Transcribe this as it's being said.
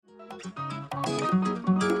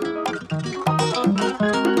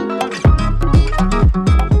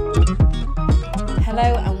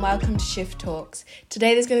Shift Talks.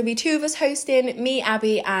 Today there's going to be two of us hosting, me,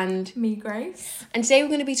 Abby, and me, Grace. And today we're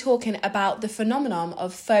going to be talking about the phenomenon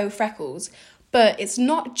of faux freckles. But it's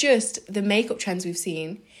not just the makeup trends we've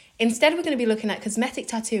seen. Instead, we're going to be looking at cosmetic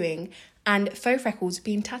tattooing and faux freckles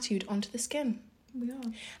being tattooed onto the skin. We are.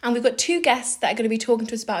 And we've got two guests that are going to be talking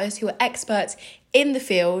to us about this who are experts in the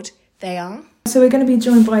field. They are... So we're going to be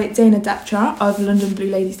joined by Deptra of London Blue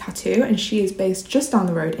Ladies Tattoo, and she is based just down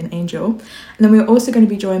the road in Angel. And then we're also going to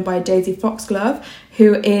be joined by Daisy Foxglove,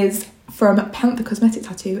 who is from Panther Cosmetic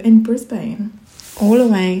Tattoo in Brisbane. All the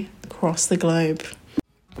way across the globe.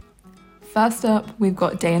 First up, we've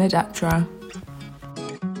got Deptra.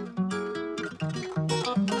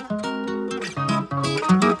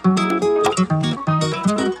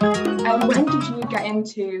 When did you get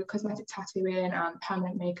into cosmetic tattooing and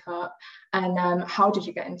permanent makeup, and how did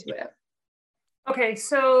you get into it? Okay,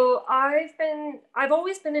 so I've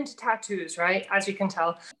always been into tattoos, right? As you can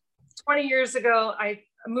tell. 20 years ago, I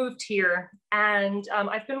moved here, and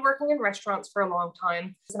I've been working in restaurants for a long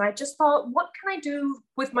time. And I just thought, what can I do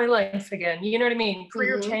with my life again? You know what I mean?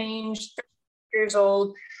 Career change, 30 years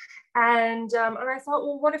old. And I thought,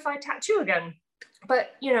 well, what if I tattoo again?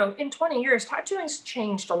 But, you know, in 20 years, tattooing's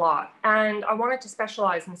changed a lot, and I wanted to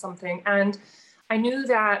specialize in something. And I knew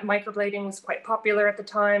that microblading was quite popular at the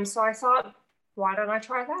time. So I thought, why don't I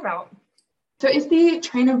try that out? So is the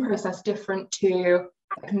training process different to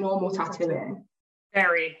like normal tattooing?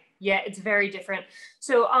 Very. Yeah, it's very different.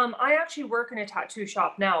 So I actually work in a tattoo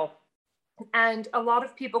shop now, and a lot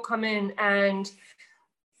of people come in and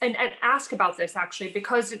ask about this, actually,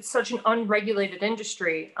 because it's such an unregulated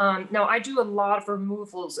industry. Now, I do a lot of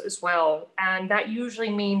removals as well, and that usually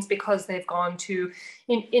means because they've gone to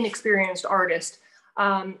an inexperienced artist.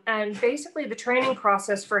 And basically, the training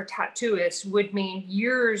process for a tattooist would mean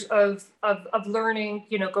years of learning,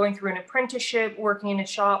 you know, going through an apprenticeship, working in a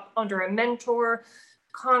shop under a mentor,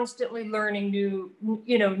 constantly learning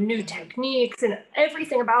new techniques and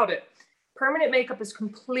everything about it. Permanent makeup is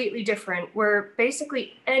completely different, where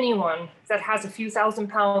basically anyone that has a few thousand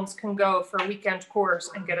pounds can go for a weekend course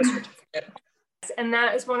and get a certificate. And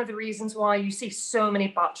that is one of the reasons why you see so many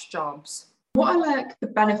botched jobs. What are like the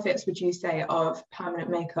benefits, would you say, of permanent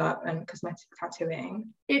makeup and cosmetic tattooing?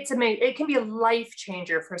 It's amazing. It can be a life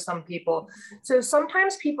changer for some people. So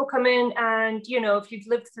sometimes people come in and, you know, if you've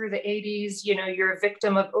lived through the 80s, you know, you're a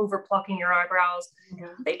victim of over plucking your eyebrows. Yeah.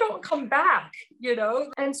 They don't come back, you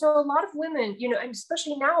know. And so a lot of women, you know, and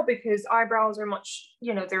especially now because eyebrows are much,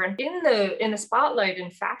 you know, they're in the spotlight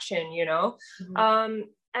in fashion, you know.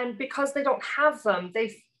 And because they don't have them,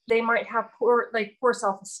 they might have poor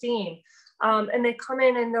self-esteem. And they come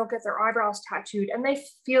in and they'll get their eyebrows tattooed and they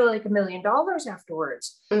feel like $1 million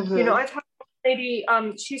afterwards. You know, I've had a lady,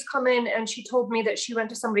 she's come in and she told me that she went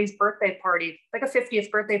to somebody's birthday party, like a 50th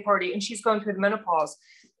birthday party, and she's going through the menopause.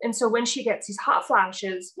 And so when she gets these hot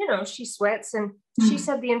flashes, you know, she sweats, and she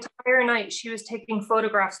said the entire night she was taking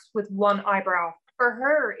photographs with one eyebrow. For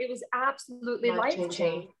her, it was absolutely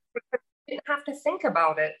life-changing because you didn't have to think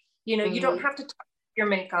about it. You know, you don't have to touch your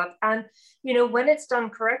makeup. And, you know, when it's done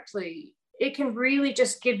correctly, it can really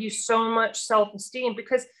just give you so much self-esteem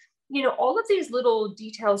because, you know, all of these little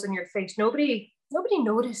details in your face, nobody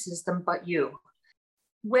notices them but you.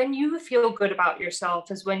 When you feel good about yourself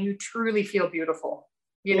is when you truly feel beautiful.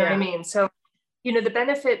 You know what I mean? So, you know, the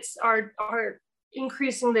benefits are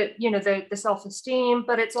increasing the self-esteem,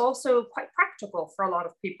 but it's also quite practical for a lot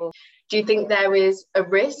of people. Do you think there is a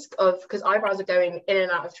risk of, because eyebrows are going in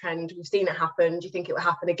and out of trend, we've seen it happen, do you think it will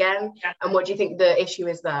happen again? Yeah. And what do you think the issue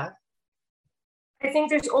is there? I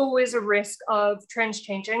think there's always a risk of trends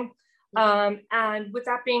changing. And with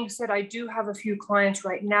that being said, I do have a few clients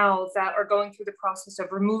right now that are going through the process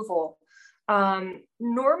of removal.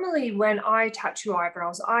 Normally when I tattoo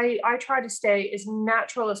eyebrows, I try to stay as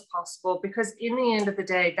natural as possible because in the end of the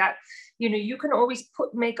day that, you know, you can always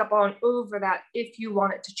put makeup on over that if you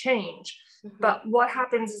want it to change. But what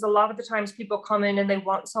happens is a lot of the times people come in and they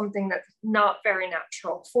want something that's not very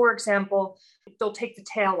natural. For example, they'll take the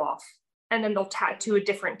tail off and then they'll tattoo a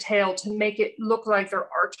different tail to make it look like their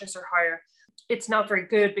arches are higher. It's not very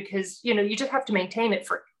good because, you know, you just have to maintain it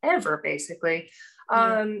forever, basically.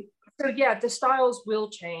 So yeah, the styles will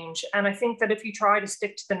change. And I think that if you try to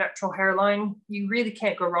stick to the natural hairline, you really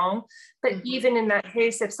can't go wrong. But even in that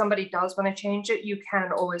case, if somebody does want to change it, you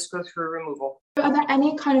can always go through removal. Are there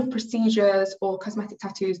any kind of procedures or cosmetic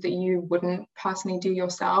tattoos that you wouldn't personally do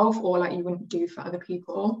yourself or like you wouldn't do for other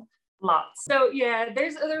people? Lots. So yeah,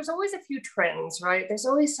 there's always a few trends, right? There's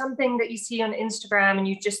always something that you see on Instagram and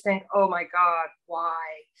you just think, oh my God, why?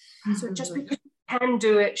 So just because you can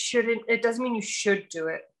do it, it doesn't mean you should do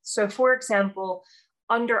it. So for example,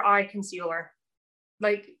 under eye concealer.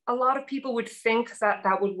 Like a lot of people would think that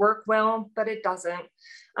that would work well, but it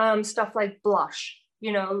doesn't. Stuff like blush,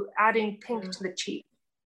 you know, adding pink to the cheek.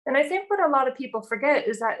 And I think what a lot of people forget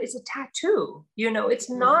is that it's a tattoo, you know, it's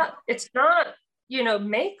not, you know,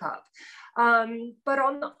 makeup. But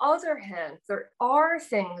on the other hand, there are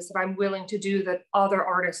things that I'm willing to do that other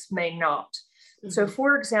artists may not. So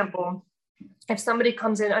for example, if somebody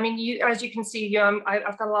comes in, I mean, you, as you can see,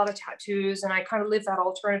 I've got a lot of tattoos and I kind of live that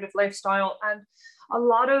alternative lifestyle. And a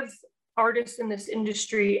lot of artists in this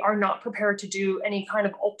industry are not prepared to do any kind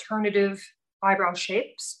of alternative eyebrow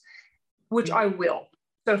shapes, which I will.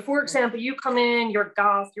 So for example, you come in, you're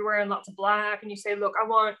goth, you're wearing lots of black, and you say, look, I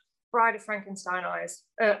want Bride of Frankenstein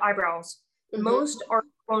eyebrows. Most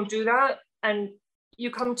artists won't do that. And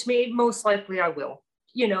you come to me, most likely I will.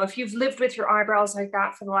 You know, if you've lived with your eyebrows like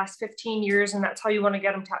that for the last 15 years and that's how you want to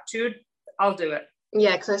get them tattooed, I'll do it.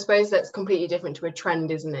 Yeah, because I suppose that's completely different to a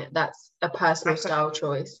trend, isn't it? That's a personal style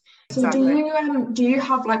choice. So do you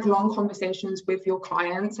have like long conversations with your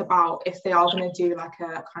clients about if they are going to do like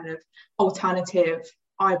a kind of alternative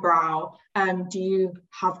eyebrow? Do you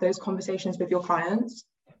have those conversations with your clients?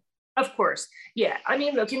 Of course. Yeah. I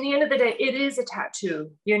mean, look, in the end of the day, it is a tattoo,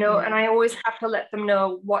 you know, and I always have to let them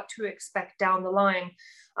know what to expect down the line.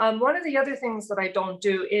 One of the other things that I don't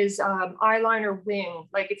do is eyeliner wing.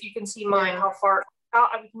 Like if you can see mine, how far out,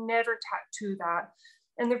 I would never tattoo that.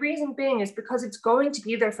 And the reason being is because it's going to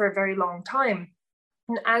be there for a very long time.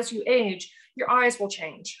 And as you age, your eyes will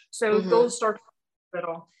change. So those start to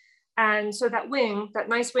little. And so that wing, that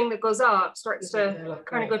nice wing that goes up, starts to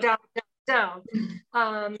kind of go down, down,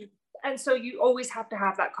 down. And so you always have to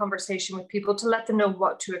have that conversation with people to let them know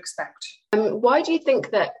what to expect. Why do you think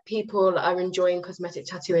that people are enjoying cosmetic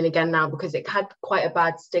tattooing again now? Because it had quite a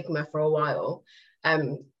bad stigma for a while,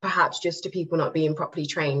 perhaps just to people not being properly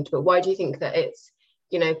trained. But why do you think that it's,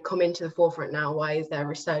 you know, come into the forefront now? Why is there a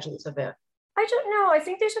resurgence of it? I don't know. I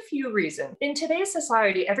think there's a few reasons. In today's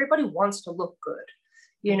society, everybody wants to look good.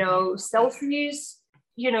 You know, selfies,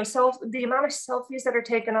 you know, the amount of selfies that are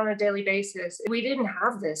taken on a daily basis, we didn't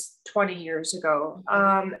have this 20 years ago.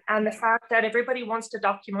 And the fact that everybody wants to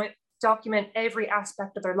document every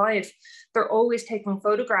aspect of their life, they're always taking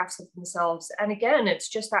photographs of themselves. And again, it's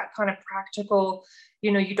just that kind of practical,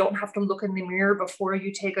 you know, you don't have to look in the mirror before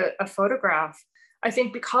you take a photograph. I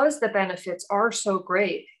think because the benefits are so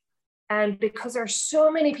great and because there's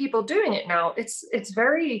so many people doing it now, it's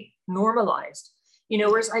very normalized. You know,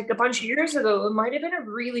 whereas like a bunch of years ago, it might have been a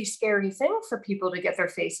really scary thing for people to get their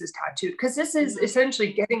faces tattooed because this is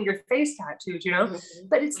essentially getting your face tattooed, you know,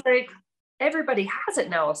 but it's like everybody has it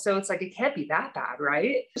now. So it's like, it can't be that bad,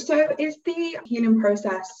 right? So is the healing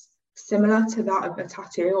process similar to that of a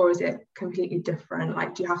tattoo or is it completely different?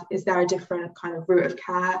 Like, is there a different kind of route of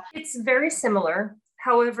care? It's very similar.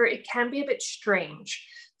 However, it can be a bit strange.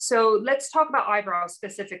 So let's talk about eyebrows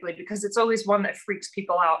specifically, because it's always one that freaks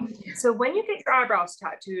people out. So when you get your eyebrows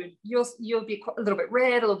tattooed, you'll be a little bit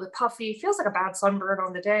red, a little bit puffy, feels like a bad sunburn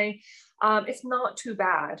on the day. It's not too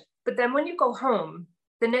bad. But then when you go home,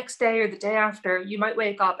 the next day or the day after, you might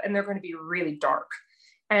wake up and they're going to be really dark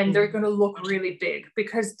and they're going to look really big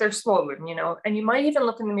because they're swollen, you know, and you might even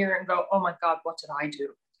look in the mirror and go, oh my God, what did I do?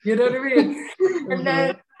 You know what I mean? And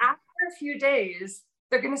then after a few days,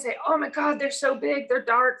 they're going to say, oh my God, they're so big, they're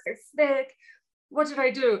dark, they're thick. What did I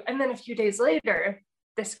do? And then a few days later,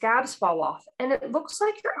 the scabs fall off and it looks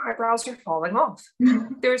like your eyebrows are falling off.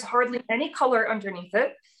 There's hardly any color underneath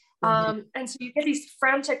it. And so you get these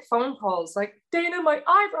frantic phone calls like, Dana, my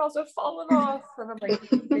eyebrows have fallen off. And I'm like,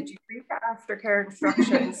 did you read the aftercare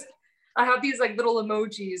instructions? I have these like little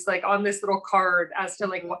emojis like on this little card as to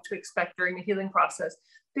like what to expect during the healing process.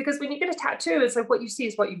 Because when you get a tattoo, it's like what you see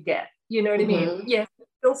is what you get. You know what I mean? Yeah,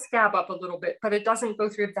 it'll scab up a little bit, but it doesn't go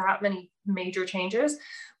through that many major changes.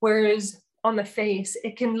 Whereas on the face,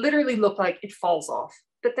 it can literally look like it falls off.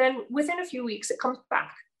 But then within a few weeks, it comes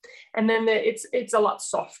back. And then it's a lot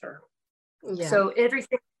softer. Yeah. So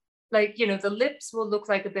everything, like, you know, the lips will look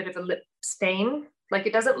like a bit of a lip stain. Like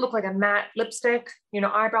it doesn't look like a matte lipstick. You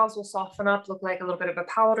know, eyebrows will soften up, look like a little bit of a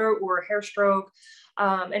powder or a hair stroke.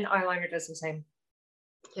 And eyeliner does the same.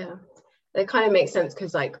 Yeah, it kind of makes sense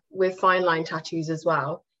because like with fine line tattoos as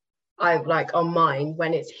well, I like on mine,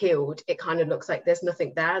 when it's healed, it kind of looks like there's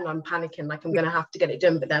nothing there and I'm panicking, like I'm going to have to get it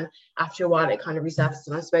done. But then after a while, it kind of resurfaces.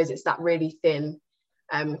 And I suppose it's that really thin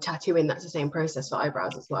tattooing that's the same process for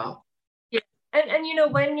eyebrows as well. Yeah, and you know,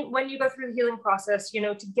 when you go through the healing process, you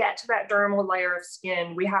know, to get to that dermal layer of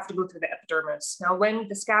skin, we have to go through the epidermis. Now, when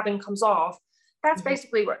the scabbing comes off, that's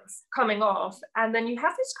basically what's coming off. And then you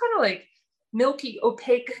have this kind of like milky,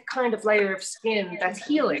 opaque kind of layer of skin that's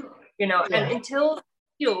healing, you know, and until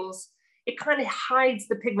heals, it kind of hides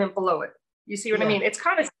the pigment below it. You see what I mean? It's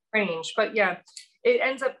kind of strange, but yeah,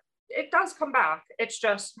 it does come back. It's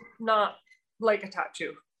just not like a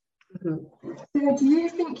tattoo. Mm-hmm. So do you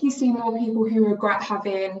think you see more people who regret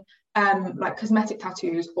having like cosmetic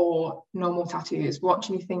tattoos or normal tattoos? What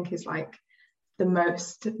do you think is like the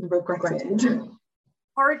most regretted?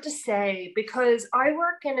 Hard to say, because I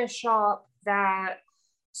work in a shop that,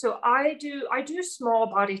 so I do small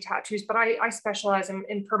body tattoos, but I specialize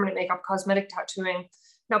in permanent makeup, cosmetic tattooing.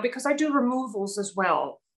 Now, because I do removals as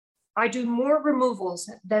well, I do more removals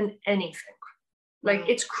than anything. Like,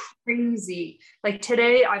 it's crazy. Like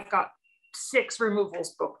today I've got 6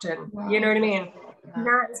 removals booked in. Wow. You know what I mean?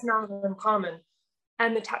 That is not uncommon.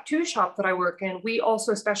 And the tattoo shop that I work in, we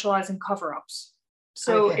also specialize in cover-ups.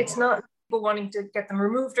 So it's not people wanting to get them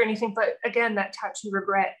removed or anything, but again, that tattoo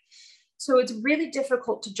regret. So it's really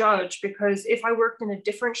difficult to judge, because if I worked in a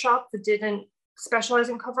different shop that didn't specialize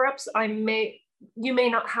in cover-ups, you may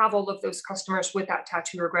not have all of those customers with that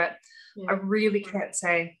tattoo regret. I really can't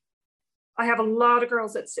say. I have a lot of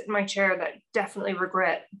girls that sit in my chair that definitely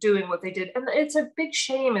regret doing what they did. And it's a big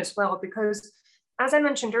shame as well, because as I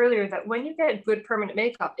mentioned earlier, that when you get good permanent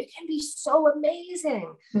makeup, it can be so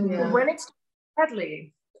amazing. But when it's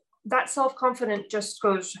deadly, that self-confidence just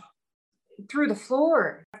goes through the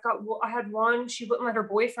floor. I had one, she wouldn't let her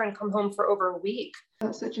boyfriend come home for over a week.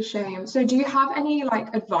 That's such a shame. So do you have any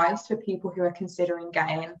like advice for people who are considering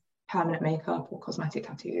getting permanent makeup or cosmetic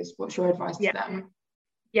tattoos? What's your advice to them?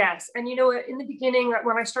 Yes. And you know, in the beginning,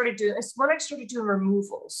 when I started doing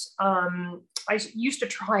removals, I used to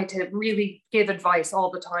try to really give advice all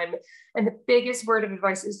the time. And the biggest word of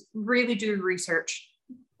advice is really do research.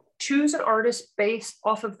 Choose an artist based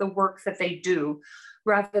off of the work that they do,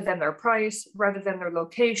 rather than their price, rather than their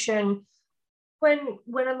location. When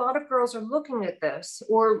a lot of girls are looking at this,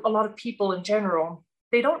 or a lot of people in general,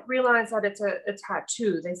 they don't realize that it's a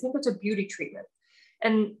tattoo. They think it's a beauty treatment.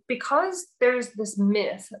 And because there's this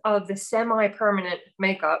myth of the semi-permanent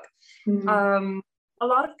makeup, a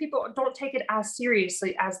lot of people don't take it as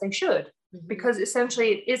seriously as they should, because essentially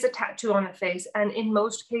it is a tattoo on the face. And in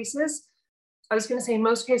most cases, in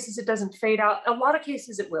most cases, it doesn't fade out. A lot of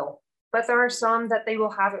cases it will, but there are some that they will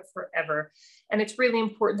have it forever. And it's really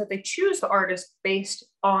important that they choose the artist based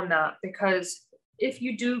on that, because if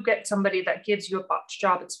you do get somebody that gives you a botched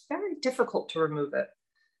job, it's very difficult to remove it.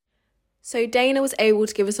 So Dana was able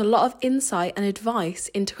to give us a lot of insight and advice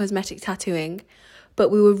into cosmetic tattooing,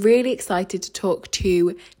 but we were really excited to talk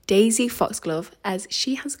to Daisy Foxglove, as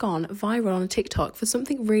she has gone viral on TikTok for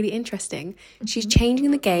something really interesting. She's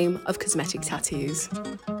changing the game of cosmetic tattoos.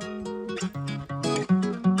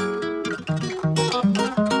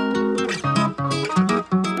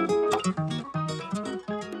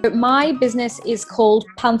 My business is called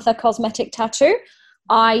Panther Cosmetic Tattoo.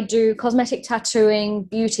 I do cosmetic tattooing,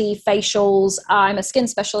 beauty, facials. I'm a skin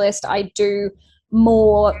specialist. I do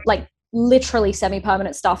more like literally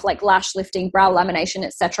semi-permanent stuff like lash lifting, brow lamination,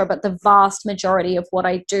 etc. But the vast majority of what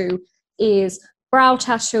I do is brow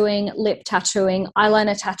tattooing, lip tattooing,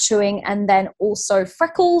 eyeliner tattooing, and then also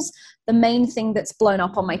freckles. The main thing that's blown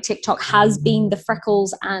up on my TikTok has been the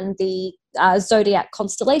freckles and the zodiac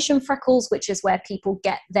constellation freckles, which is where people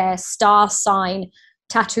get their star sign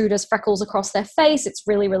tattooed as freckles across their face. It's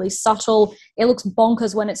really, really subtle. It looks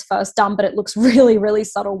bonkers when it's first done, but it looks really, really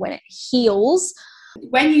subtle when it heals.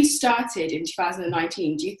 When you started in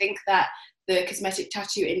 2019, do you think that the cosmetic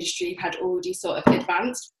tattoo industry had already sort of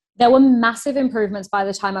advanced? There were massive improvements by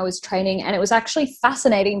the time I was training, and it was actually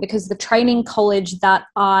fascinating because the training college that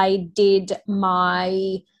I did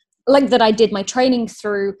my training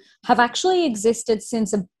through have actually existed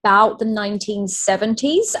since about the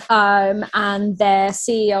 1970s. And their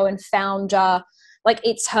CEO and founder,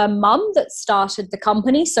 it's her mum that started the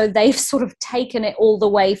company. So they've sort of taken it all the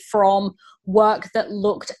way from work that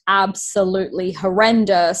looked absolutely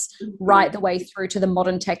horrendous right the way through to the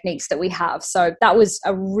modern techniques that we have. So that was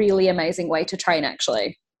a really amazing way to train,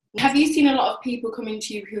 actually. Have you seen a lot of people coming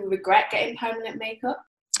to you who regret getting permanent makeup?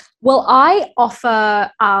 Well, I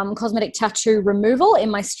offer cosmetic tattoo removal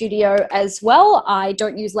in my studio as well. I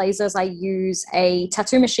don't use lasers. I use a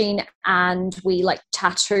tattoo machine, and we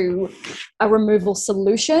tattoo a removal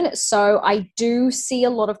solution. So I do see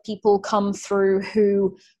a lot of people come through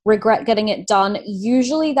who regret getting it done.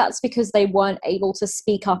 Usually that's because they weren't able to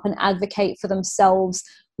speak up and advocate for themselves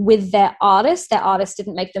with their artist. Their artist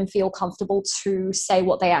didn't make them feel comfortable to say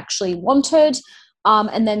what they actually wanted.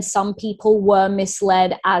 And then some people were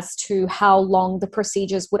misled as to how long the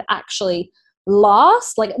procedures would actually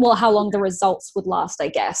last, how long the results would last, I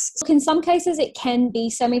guess. In some cases, it can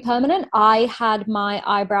be semi-permanent. I had my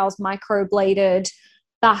eyebrows microbladed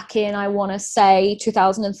back in, I want to say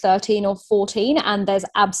 2013 or 14, and there's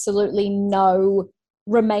absolutely no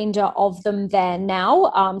remainder of them there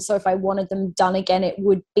now. So if I wanted them done again, it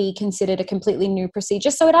would be considered a completely new procedure.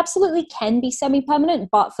 So it absolutely can be semi-permanent,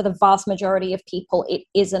 but for the vast majority of people, it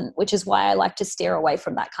isn't, which is why I like to steer away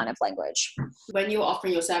from that kind of language. When you're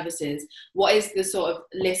offering your services, what is the sort of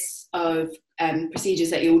list of procedures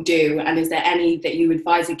that you'll do? And is there any that you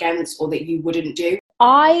advise against or that you wouldn't do?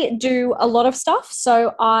 I do a lot of stuff.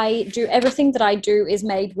 So everything that I do is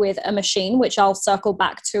made with a machine, which I'll circle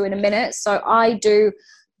back to in a minute. So I do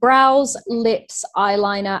brows, lips,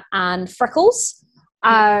 eyeliner, and freckles.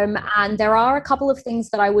 And there are a couple of things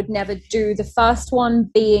that I would never do. The first one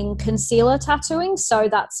being concealer tattooing. So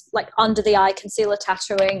that's like under the eye concealer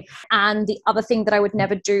tattooing. And the other thing that I would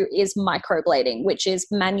never do is microblading, which is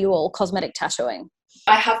manual cosmetic tattooing.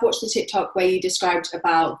 I have watched the TikTok where you described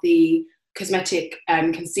about the cosmetic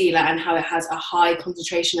concealer and how it has a high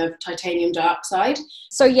concentration of titanium dioxide.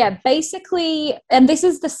 So yeah, basically, and this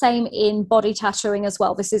is the same in body tattooing as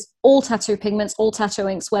well. This is all tattoo pigments, all tattoo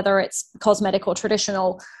inks, whether it's cosmetic or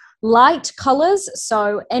traditional. Light colors,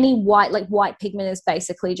 so any white, like white pigment is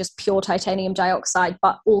basically just pure titanium dioxide,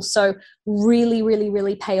 but also really, really,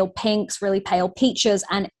 really pale pinks, really pale peaches,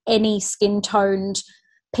 and any skin toned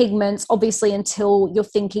pigments. Obviously, until you're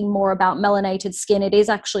thinking more about melanated skin, it is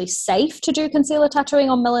actually safe to do concealer tattooing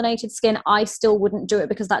on melanated skin. I still wouldn't do it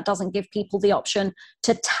because that doesn't give people the option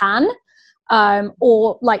to tan,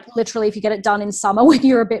 or like literally if you get it done in summer when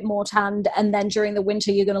you're a bit more tanned, and then during the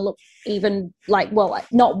winter you're going to look even like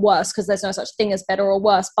not worse, because there's no such thing as better or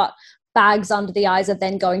worse, but bags under the eyes are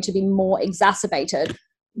then going to be more exacerbated.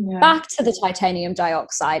 Yeah. Back to the titanium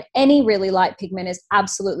dioxide, any really light pigment is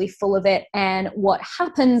absolutely full of it. And what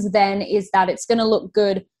happens then is that it's going to look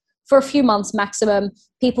good for a few months maximum.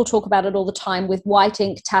 People talk about it all the time with white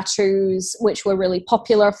ink tattoos, which were really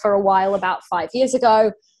popular for a while about 5 years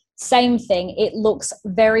ago. Same thing. It looks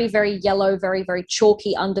very, very yellow, very, very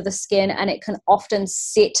chalky under the skin, and it can often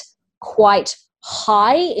sit quite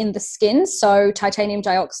high in the skin. So titanium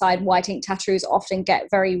dioxide white ink tattoos often get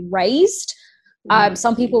very raised.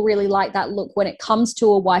 Some people really like that look when it comes to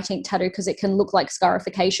a white ink tattoo because it can look like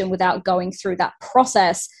scarification without going through that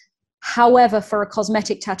process. However, for a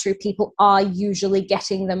cosmetic tattoo, people are usually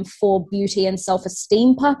getting them for beauty and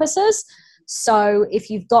self-esteem purposes. So if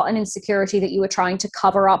you've got an insecurity that you were trying to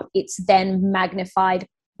cover up, it's then magnified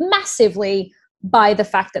massively by the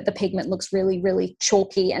fact that the pigment looks really, really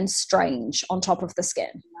chalky and strange on top of the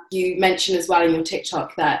skin. You mentioned as well in your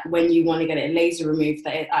TikTok that when you want to get it laser removed,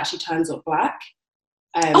 that it actually turns up black.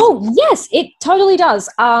 Oh, yes, it totally does.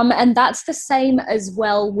 And that's the same as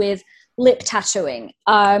well with lip tattooing.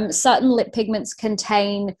 Certain lip pigments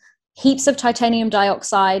contain heaps of titanium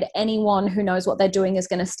dioxide. Anyone who knows what they're doing is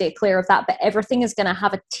going to steer clear of that, but everything is going to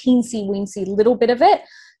have a teensy weensy little bit of it.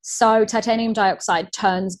 So titanium dioxide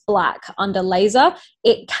turns black under laser.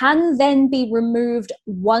 It can then be removed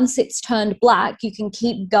once it's turned black. You can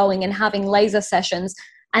keep going and having laser sessions.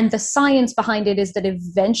 And the science behind it is that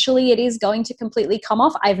eventually it is going to completely come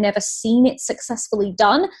off. I've never seen it successfully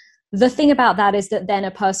done. The thing about that is that then a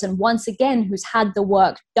person, once again, who's had the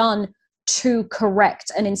work done to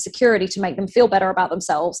correct an insecurity to make them feel better about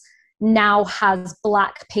themselves, now has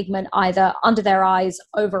black pigment either under their eyes,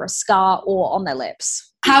 over a scar, or on their lips.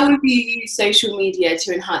 How would you use social media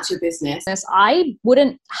to enhance your business? I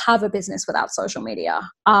wouldn't have a business without social media.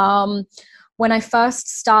 When I first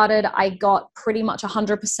started, I got pretty much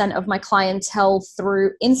 100% of my clientele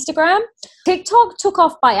through Instagram. TikTok took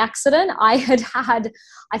off by accident. I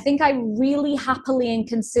think I really happily and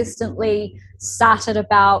consistently sat at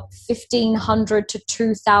about 1,500 to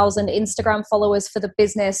 2,000 Instagram followers for the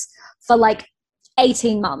business for like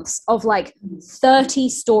 18 months of like 30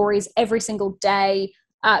 stories every single day,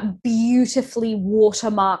 beautifully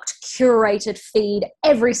watermarked, curated feed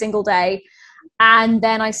every single day. And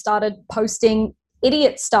then I started posting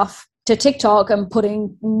idiot stuff to TikTok and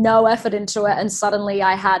putting no effort into it. And suddenly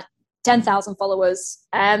I had 10,000 followers,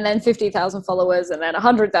 and then 50,000 followers, and then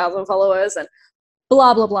 100,000 followers, and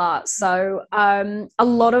blah, blah, blah. So a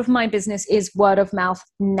lot of my business is word of mouth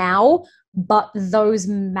now, but those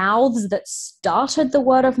mouths that started the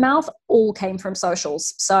word of mouth all came from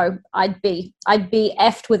socials. So I'd be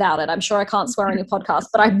effed without it. I'm sure I can't swear on your podcast,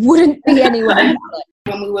 but I wouldn't be anywhere without it.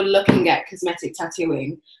 When we were looking at cosmetic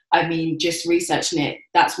tattooing, I mean, just researching it,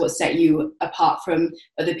 that's what set you apart from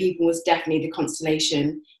other people, was definitely the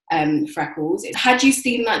constellation freckles. Had you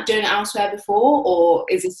seen that done elsewhere before, or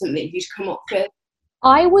is it something you'd come up with?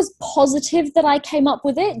 I was positive that I came up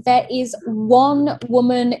with it. There is one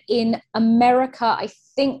woman in America, I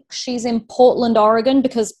think she's in Portland, Oregon,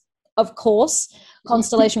 because of course,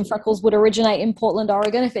 constellation freckles would originate in Portland,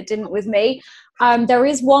 Oregon, if it didn't with me. There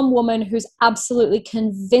is one woman who's absolutely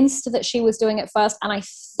convinced that she was doing it first, and I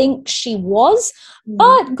think she was,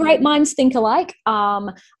 but great minds think alike.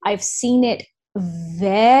 I've seen it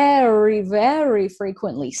very, very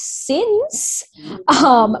frequently since,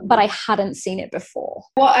 but I hadn't seen it before.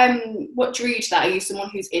 What drew you to that? Are you someone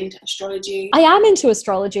who's into astrology? I am into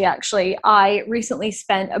astrology, actually. I recently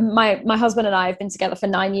spent, my husband and I have been together for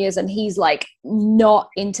 9 years, and he's like not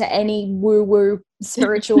into any woo-woo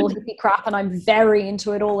spiritual hippie crap, and I'm very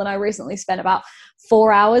into it all. And I recently spent about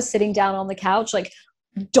 4 hours sitting down on the couch, like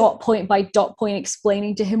dot point by dot point,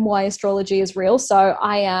 explaining to him why astrology is real. So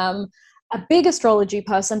I am a big astrology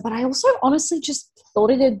person, but I also honestly just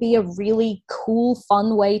thought it'd be a really cool,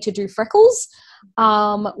 fun way to do freckles.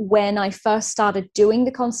 When I first started doing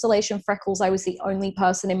the constellation freckles, I was the only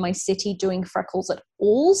person in my city doing freckles at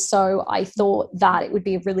all. So I thought that it would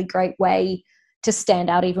be a really great way to stand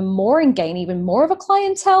out even more and gain even more of a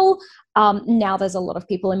clientele. Now there's a lot of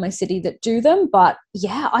people in my city that do them, but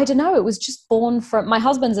yeah, I don't know. It was just born from, my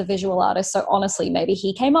husband's a visual artist, so honestly, maybe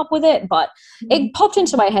he came up with it, but it popped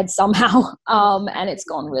into my head somehow, and it's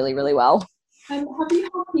gone really, really well. Have you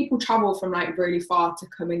had people travel from like really far to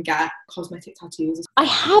come and get cosmetic tattoos? I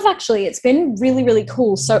have actually. It's been really, really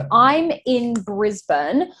cool. So I'm in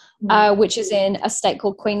Brisbane, which is in a state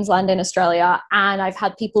called Queensland in Australia. And I've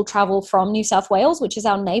had people travel from New South Wales, which is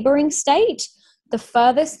our neighbouring state. The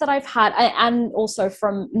furthest that I've had, and also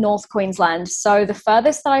from North Queensland. So the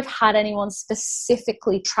furthest that I've had anyone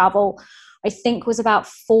specifically travel, I think, was about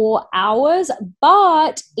 4 hours.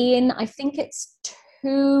 But in, I think it's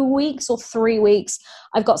 2 weeks or 3 weeks,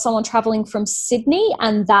 I've got someone traveling from Sydney,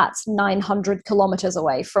 and that's 900 kilometers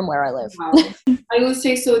away from where I live. Wow. I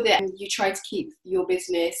also saw that you try to keep your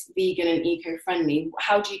business vegan and eco-friendly.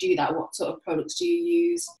 How do you do that? What sort of products do you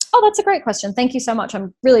use? Oh, that's a great question. Thank you so much.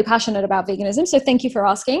 I'm really passionate about veganism, so thank you for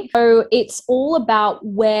asking. So it's all about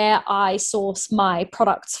where I source my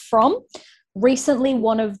products from. Recently,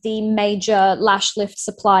 one of the major lash lift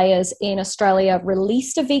suppliers in Australia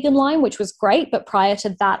released a vegan line, which was great. But prior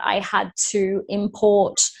to that, I had to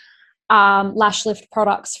import lash lift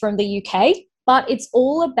products from the UK. But it's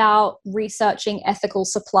all about researching ethical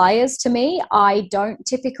suppliers to me. I don't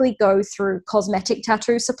typically go through cosmetic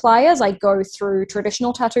tattoo suppliers. I go through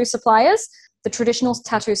traditional tattoo suppliers. The traditional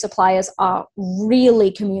tattoo suppliers are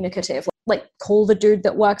really communicative. Like, call the dude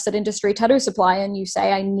that works at Industry Tattoo Supply and you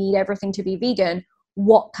say, I need everything to be vegan.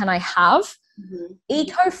 What can I have?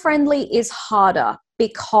 Eco-friendly is harder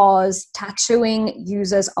because tattooing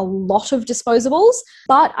uses a lot of disposables,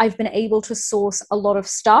 but I've been able to source a lot of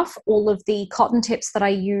stuff. All of the cotton tips that I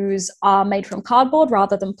use are made from cardboard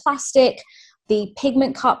rather than plastic. The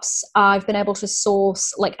pigment cups, I've been able to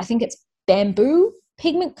source, like, I think it's bamboo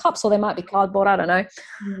pigment cups, or they might be cardboard, I don't know.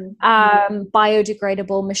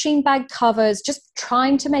 Biodegradable machine bag covers, just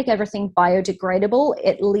trying to make everything biodegradable,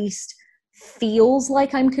 at least feels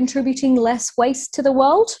like I'm contributing less waste to the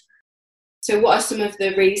world. So what are some of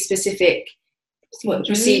the really specific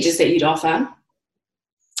procedures that you'd offer?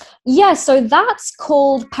 Yeah, so that's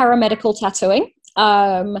called paramedical tattooing.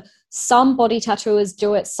 Some body tattooers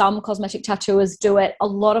do it, some cosmetic tattooers do it. A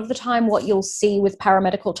lot of the time what you'll see with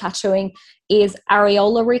paramedical tattooing is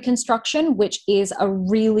areola reconstruction, which is a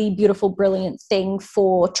really beautiful, brilliant thing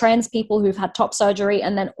for trans people who've had top surgery,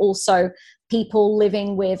 and then also people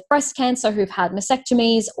living with breast cancer who've had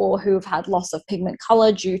mastectomies or who've had loss of pigment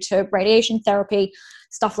color due to radiation therapy,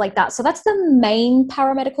 stuff like that. So that's the main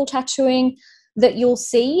paramedical tattooing that you'll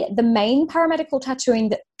see. The main paramedical tattooing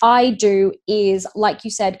that I do is, like you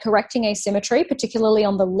said, correcting asymmetry, particularly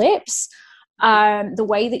on the lips. The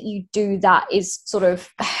way that you do that is sort of,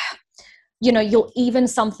 you'll even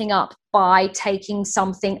something up by taking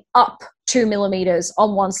something up 2 millimeters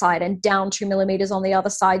on one side and down 2 millimeters on the other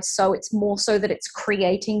side. So it's more so that it's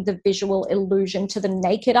creating the visual illusion to the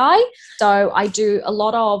naked eye. So I do a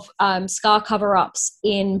lot of scar cover-ups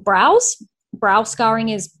in brows. Brow scarring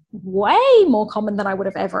is way more common than I would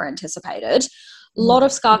have ever anticipated. A lot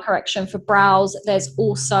of scar correction for brows. There's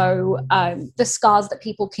also the scars that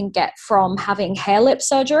people can get from having hair lip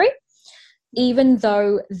surgery, even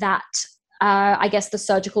though that I guess the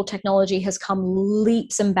surgical technology has come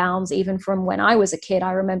leaps and bounds even from when I was a kid.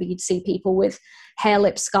 I remember you'd see people with hair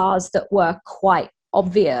lip scars that were quite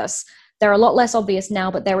obvious. They're a lot less obvious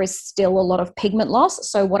now, but there is still a lot of pigment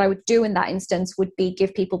loss. So what I would do in that instance would be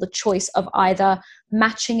give people the choice of either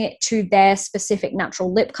matching it to their specific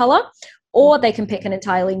natural lip color, or they can pick an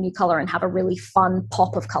entirely new color and have a really fun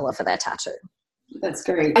pop of color for their tattoo. That's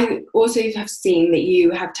great. I also have seen that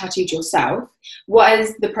you have tattooed yourself. What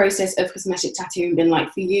has the process of cosmetic tattooing been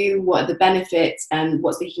like for you? What are the benefits and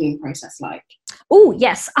what's the healing process like? Oh,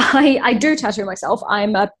 yes, I do tattoo myself.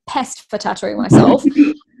 I'm a pest for tattooing myself.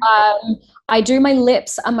 I do my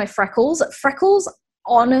lips and my freckles. Freckles,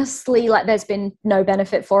 honestly, like there's been no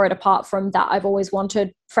benefit for it apart from that I've always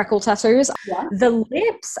wanted freckle tattoos. Yeah. The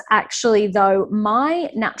lips, actually, though, my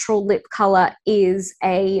natural lip color is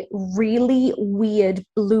a really weird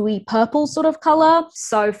bluey purple sort of color.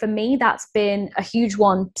 So for me, that's been a huge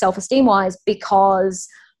one self-esteem wise, because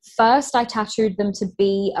first I tattooed them to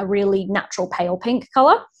be a really natural pale pink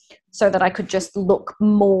color, so that I could just look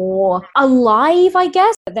more alive, I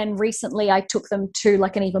guess. But then recently I took them to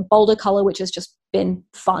like an even bolder color, which has just been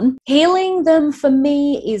fun. Healing them for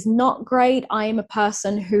me is not great. I am a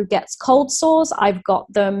person who gets cold sores. I've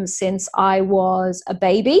got them since I was a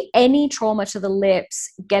baby. Any trauma to the lips,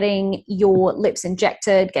 getting your lips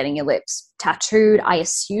injected, getting your lips tattooed, I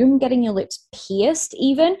assume getting your lips pierced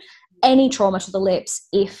even, any trauma to the lips,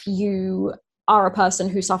 if you are a person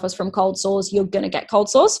who suffers from cold sores, you're going to get cold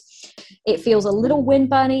sores. It feels a little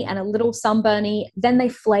windburny and a little sunburny. Then they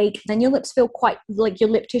flake. Then your lips feel quite, like your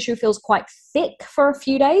lip tissue feels quite thick for a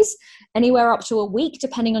few days, anywhere up to a week,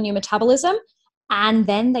 depending on your metabolism. And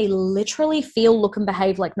then they literally feel, look, and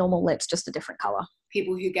behave like normal lips, just a different color.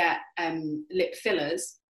 People who get lip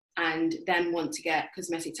fillers and then want to get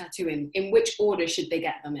cosmetic tattooing, in which order should they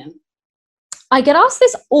get them in? I get asked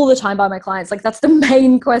this all the time by my clients. Like, that's the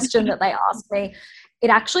main question that they ask me. It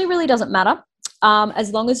actually really doesn't matter.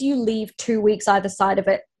 As long as you leave 2 weeks either side of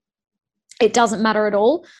it, it doesn't matter at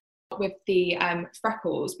all. With the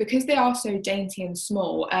freckles, because they are so dainty and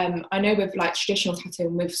small, I know with like traditional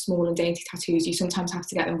tattooing, with small and dainty tattoos, you sometimes have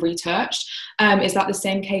to get them retouched. Is that the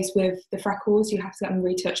same case with the freckles? You have to get them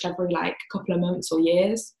retouched every like couple of months or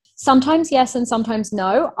years? Sometimes yes and sometimes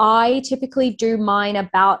no. I typically do mine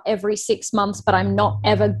about every 6 months, but I'm not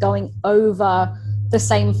ever going over the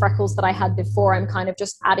same freckles that I had before. I'm kind of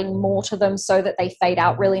just adding more to them so that they fade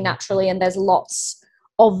out really naturally, and there's lots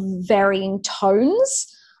of varying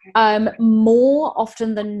tones. More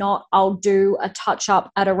often than not, I'll do a touch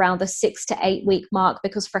up at around the 6 to 8 week mark,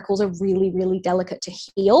 because freckles are really, really delicate to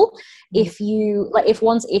heal. If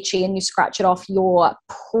one's itchy and you scratch it off, you're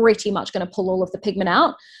pretty much going to pull all of the pigment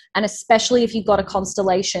out. And especially if you've got a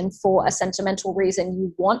constellation for a sentimental reason,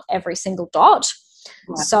 you want every single dot.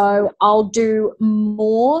 Right. So I'll do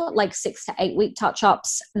more like 6 to 8 week touch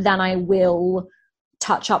ups than I will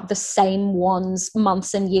touch up the same ones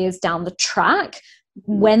months and years down the track.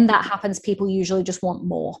 When that happens, people usually just want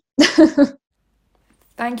more.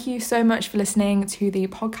 Thank you so much for listening to the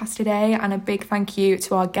podcast today, and a big thank you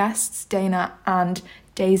to our guests, Dana and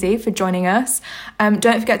Daisy, for joining us.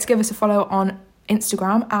 Don't forget to give us a follow on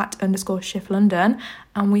Instagram @_ShiftLondon,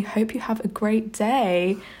 and we hope you have a great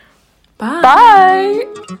day. Bye.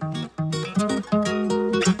 Bye.